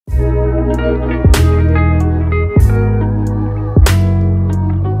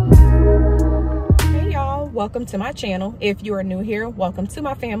Welcome to my channel. If you are new here, welcome to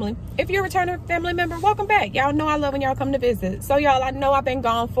my family. If you're a returning family member, welcome back. Y'all know I love when y'all come to visit. So y'all, I know I've been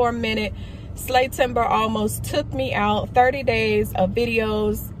gone for a minute. Slay Timber almost took me out. 30 days of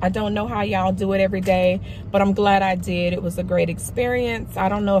videos. I don't know how y'all do it every day, but I'm glad I did. It was a great experience. I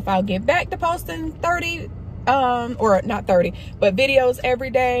don't know if I'll get back to posting 30 or not 30, but videos every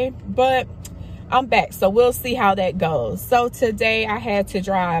day, but I'm back, so we'll see how that goes. So today I had to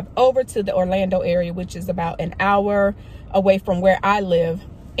drive over to the Orlando area, which is about an hour away from where I live,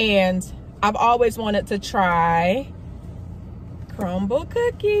 and I've always wanted to try crumble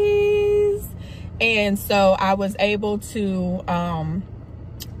cookies. And so I was able to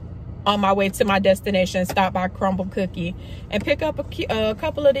on my way to my destination, stop by Crumble Cookie and pick up a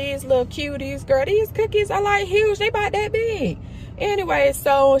couple of these little cuties. Girl, these cookies are like huge. They about that big. Anyway,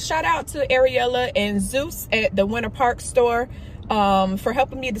 so shout out to Ariella and Zeus at the Winter Park store for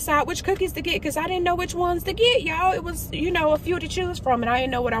helping me decide which cookies to get, because I didn't know which ones to get, y'all. It was, you know, a few to choose from, and I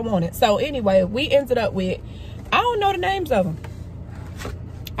didn't know what I wanted. So anyway, we ended up with, I don't know the names of them.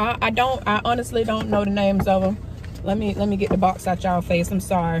 I honestly don't know the names of them. Let me get the box out y'all face. I'm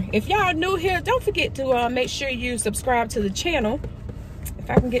sorry. If y'all new here, don't forget to make sure you subscribe to the channel. If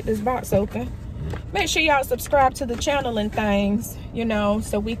I can get this box open. Make sure y'all subscribe to the channel and things, you know,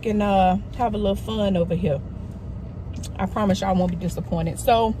 so we can have a little fun over here. I promise y'all won't be disappointed.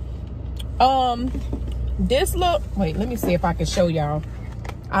 So this look, wait, let me see if I can show y'all.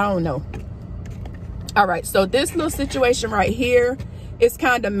 I don't know. All right, so this little situation right here, it's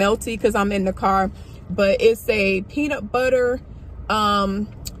kind of melty because I'm in the car, but it's a peanut butter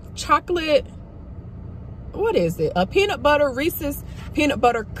chocolate, what is it, a peanut butter Reese's peanut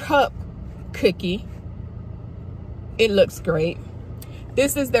butter cup cookie. It looks great.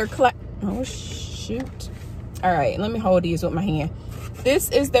 This is their oh shoot. All right, let me hold these with my hand. This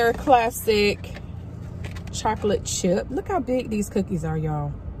is their classic chocolate chip. Look how big these cookies are,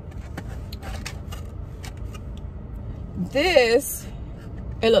 y'all. This,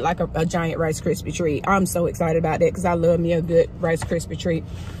 it looked like a giant Rice Krispie treat. I'm so excited about that because I love me a good Rice Krispie treat.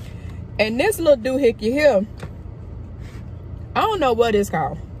 And this little doohickey here, I don't know what it's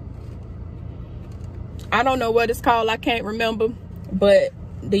called. I don't know what it's called. I can't remember. But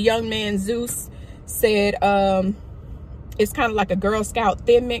the young man Zeus said it's kind of like a Girl Scout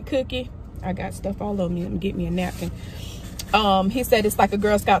Thin Mint cookie. I got stuff all over me. Let me get me a napkin. He said it's like a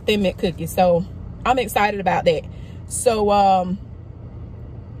Girl Scout Thin Mint cookie. So I'm excited about that. So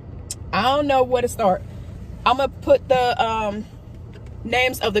I don't know where to start. I'm gonna put the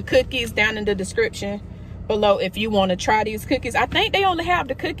names of the cookies down in the description below if you want to try these cookies. I think they only have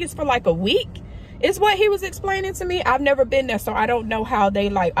the cookies for like a week, is what he was explaining to me. I've never been there, so I don't know how they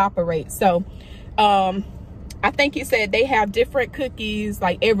like operate. So I think he said they have different cookies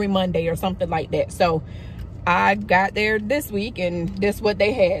like every Monday or something like that. So I got there this week and that's what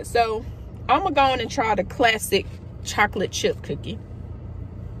they had. So I'm gonna go on and try the classic chocolate chip cookie.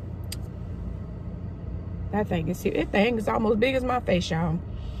 That thing is almost big as my face, y'all.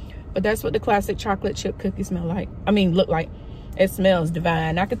 But that's what the classic chocolate chip cookie smell like. I mean, look like. It smells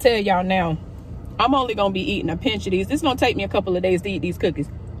divine. I can tell y'all now, I'm only gonna be eating a pinch of these. This is gonna take me a couple of days to eat these cookies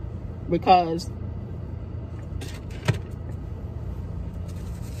because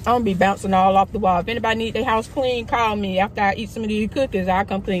I'm gonna be bouncing all off the wall. If anybody need their house clean, call me. After I eat some of these cookies, I'll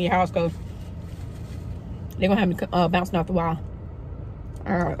come clean your house because they're gonna have me bouncing off the wall.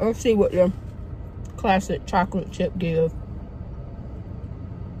 All right, let's see what the classic chocolate chip give.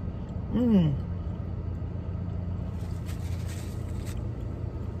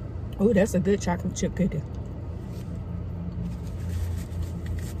 Oh, that's a good chocolate chip cookie.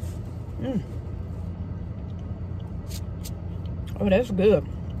 Oh, that's good.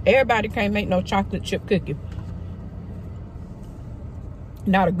 Everybody can't make no chocolate chip cookie.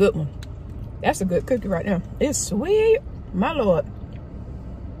 Not a good one. That's a good cookie right now. It's sweet, my Lord.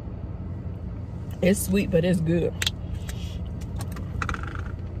 It's sweet, but it's good.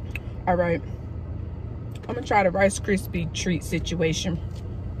 All right, I'm gonna try the Rice Krispie treat situation.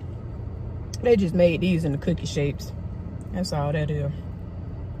 They just made these in the cookie shapes. That's all that is.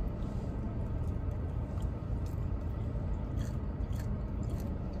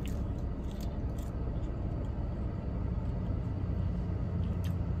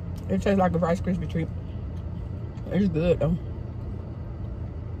 It tastes like a Rice Krispie treat. It's good though.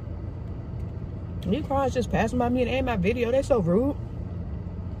 These cars just passing by me and end my video. They're so rude.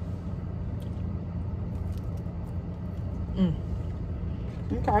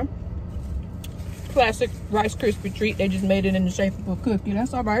 Okay. Classic Rice Krispie treat. They just made it in the shape of a cookie.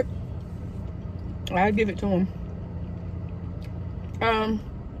 That's all right. I'll give it to him.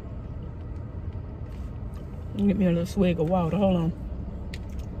 Get me a little swig of water. Hold on.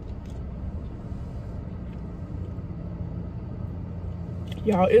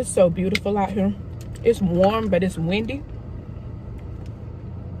 Y'all, it's so beautiful out here. It's warm, but it's windy.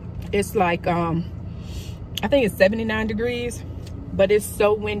 It's like, I think it's 79 degrees, but it's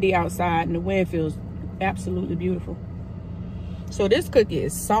so windy outside and the wind feels absolutely beautiful. So this cookie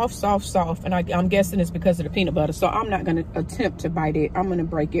is soft, soft, soft. And I'm guessing it's because of the peanut butter. So I'm not going to attempt to bite it. I'm going to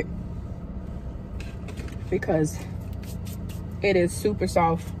break it because it is super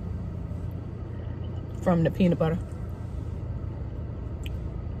soft from the peanut butter.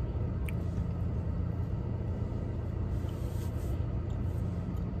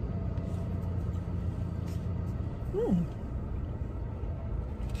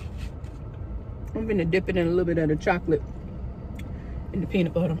 I'm gonna dip it in a little bit of the chocolate and the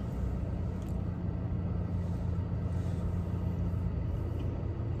peanut butter.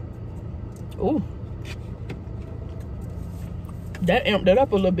 Ooh, that amped it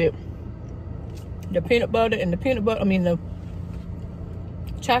up a little bit. The peanut butter and the peanut butter, I mean the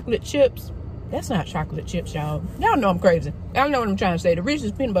chocolate chips. That's not chocolate chips, y'all. Y'all know I'm crazy. Y'all know what I'm trying to say. The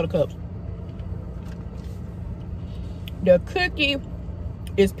Reese's peanut butter cups. The cookie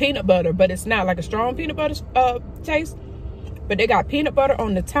is peanut butter, but it's not like a strong peanut butter taste. But they got peanut butter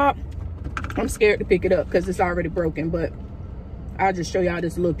on the top. I'm scared to pick it up because it's already broken, but I'll just show y'all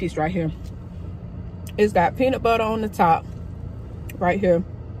this little piece right here. It's got peanut butter on the top right here.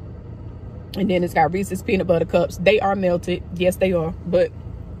 And then it's got Reese's peanut butter cups. They are melted. Yes, they are. But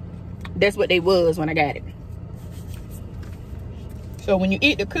that's what they was when I got it. So when you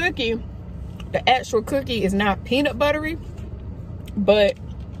eat the cookie, the actual cookie is not peanut buttery. But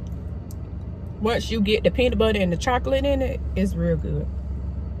once you get the peanut butter and the chocolate in it, it's real good.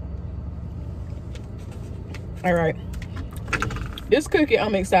 All right. This cookie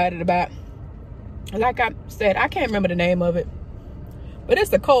I'm excited about. Like I said, I can't remember the name of it. But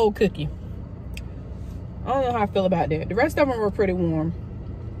it's a cold cookie. I don't know how I feel about that. The rest of them were pretty warm.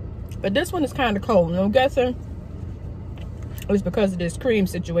 But this one is kind of cold. And I'm guessing it's because of this cream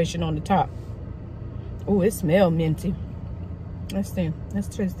situation on the top. Oh, it smells minty. Let's see. Let's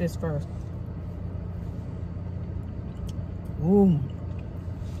taste this first. Ooh.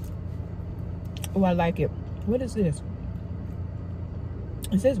 Oh, I like it. What is this?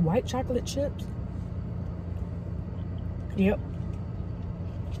 Is this white chocolate chips? Yep.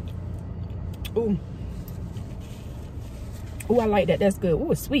 Ooh. Ooh, I like that. That's good.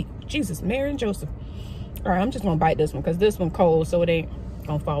 Ooh, it's sweet. Jesus, Mary and Joseph. All right, I'm just gonna bite this one because this one cold, so it ain't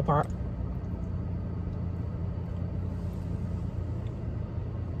gonna fall apart.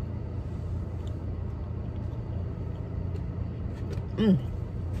 Oh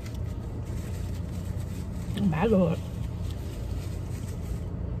my Lord.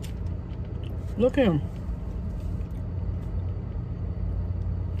 Look at him.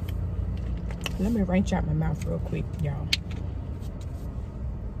 Let me wrench out my mouth real quick, y'all.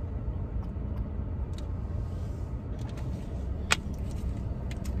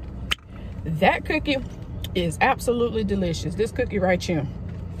 That cookie is absolutely delicious. This cookie right here.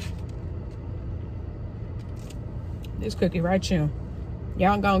 This cookie right here.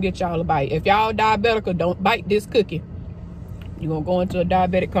 Y'all gonna get y'all a bite. If y'all diabetical, don't bite this cookie. You're gonna go into a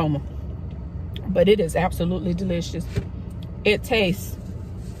diabetic coma. But it is absolutely delicious. It tastes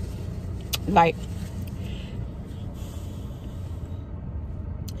like,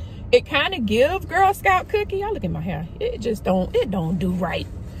 it kind of gives Girl Scout cookie. Y'all look at my hair. It just don't do right.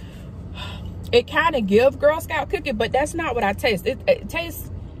 It kind of gives Girl Scout cookie, but that's not what I taste. It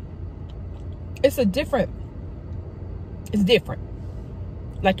tastes, it's different.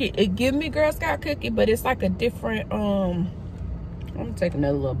 Like it give me Girl Scout cookie, but it's like a different, I'm gonna take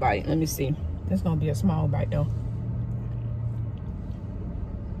another little bite. Let me see. It's gonna be a small bite though.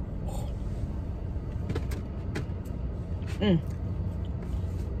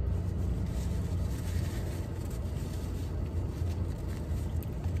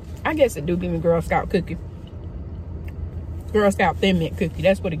 I guess it do give me Girl Scout cookie. Girl Scout Thin Mint cookie.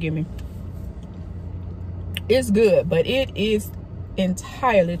 That's what it give me. It's good, but it is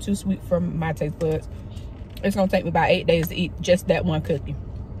entirely too sweet for my taste buds. It's gonna take me about 8 days to eat just that one cookie.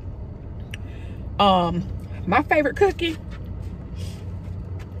 My favorite cookie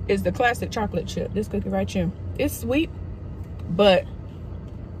is the classic chocolate chip. This cookie right here. It's sweet, but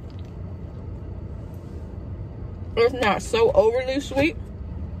it's not so overly sweet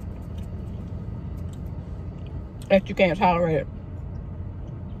that you can't tolerate it.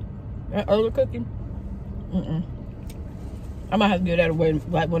 That other cookie, I might have to give that away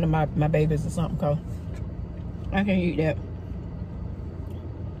like one of my babies or something, cause I can't eat that.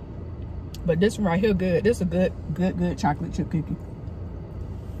 But this one right here good. This is a good chocolate chip cookie.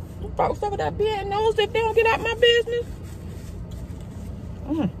 Folks over there being nosy if they don't get out my business.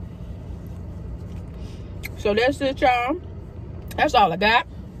 So that's it, y'all. That's all I got.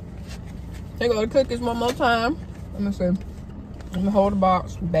 Take all the cookies one more time. Let me see. Let me hold the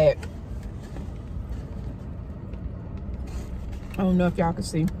box back. I don't know if y'all can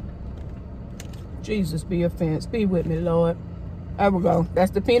see. Jesus be offense. Be with me, Lord. There we go.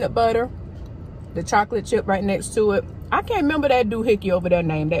 That's the peanut butter. The chocolate chip right next to it. I can't remember that doohickey over there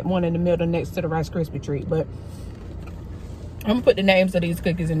name. That one in the middle next to the Rice Krispie treat. But I'm going to put the names of these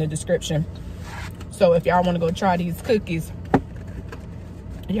cookies in the description. So if y'all want to go try these cookies,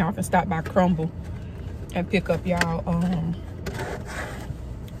 y'all can stop by Crumble and pick up y'all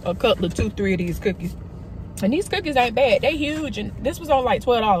a couple of 2-3 of these cookies. And these cookies ain't bad. They huge, and this was on like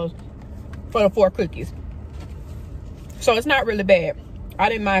 $12 for the 4 cookies. So it's not really bad. I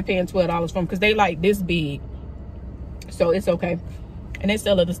didn't mind paying $12 for them because they like this big. So it's okay. And they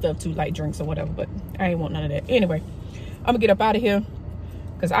sell other stuff too, like drinks or whatever, but I ain't want none of that. Anyway, I'm gonna get up out of here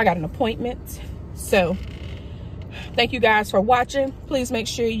because I got an appointment. So thank you guys for watching. Please make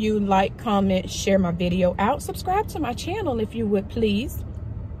sure you like, comment, share my video out. Subscribe to my channel if you would, please.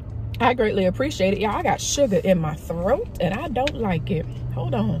 I greatly appreciate it. Y'all, I got sugar in my throat and I don't like it.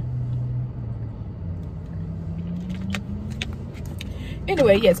 Hold on.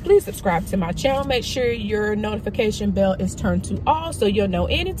 Anyway, yes, please subscribe to my channel. Make sure your notification bell is turned to all so you'll know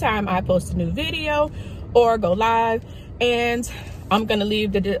anytime I post a new video or go live. And I'm gonna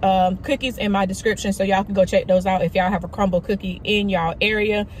leave the cookies in my description so y'all can go check those out if y'all have a crumble cookie in y'all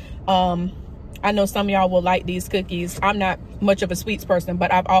area. I know some of y'all will like these cookies. I'm not much of a sweets person,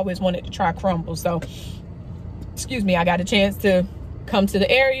 but I've always wanted to try crumble. So, excuse me, I got a chance to come to the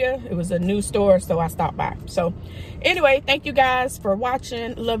area. It was a new store, so I stopped by. So, anyway, thank you guys for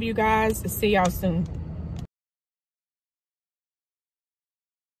watching. Love you guys. See y'all soon.